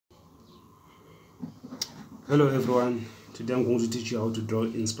Hello everyone, today I'm going to teach you how to draw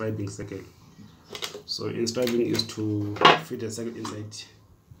inscribing circle. So inscribing is to fit a circle inside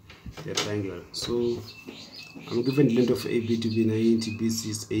the triangle. So I'm given the length of AB to be 90, BC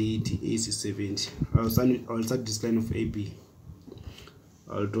is 80, AC is 70. I'll start this line of AB.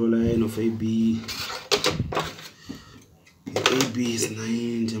 I'll draw line of AB. The AB is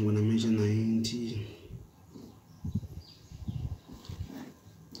 90, I'm going to measure 90.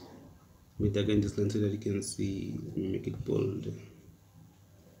 With again this line so that you can see, make it bold.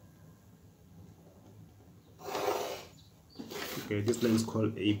 Okay, this line is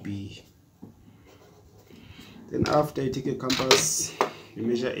called AB. Then after you take a compass, you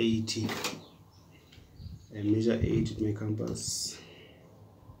measure 80. I measure 80 with my compass.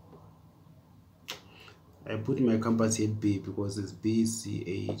 I put my compass here B because it's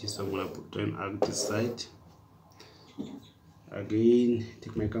BC80, so I'm gonna put an arc this side. Again,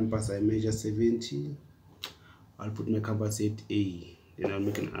 take my compass, I measure 70. I'll put my compass at A, then I'll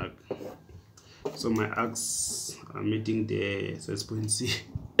make an arc. So my arcs are meeting there, so it's point C.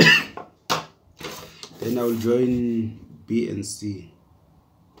 Then I'll join B and C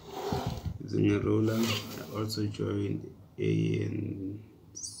using a ruler. I also join A and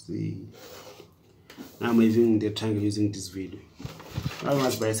C. Now I'm moving the triangle using this video. Now I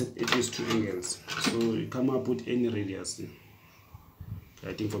must bisect at least two angles. So you come up with any radius.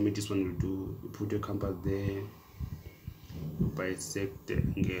 I think for me this one will do. You put your compass there, bisect the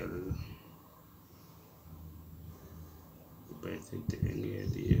angle. Bisect the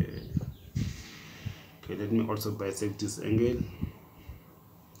angle here. Okay, let me also bisect this angle.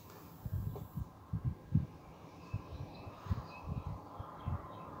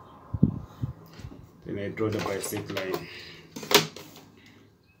 Then I draw the bisect line.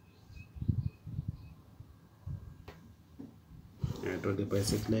 I draw the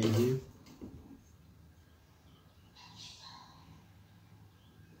bisect line here.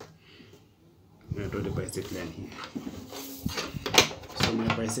 I draw the bisect line here. So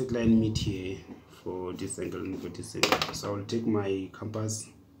my bisect line meet here for this angle and for this angle. So I'll take my compass.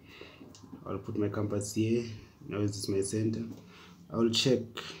 I'll put my compass here. Now this is my center. I'll check.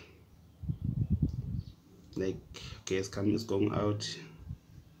 Like, okay, it's going out.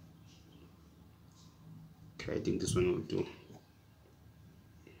 Okay, I think this one will do.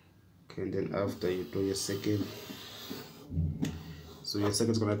 Okay, and then after you draw your circle, so your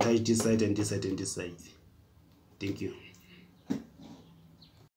circle is gonna touch this side and this side and this side. Thank you.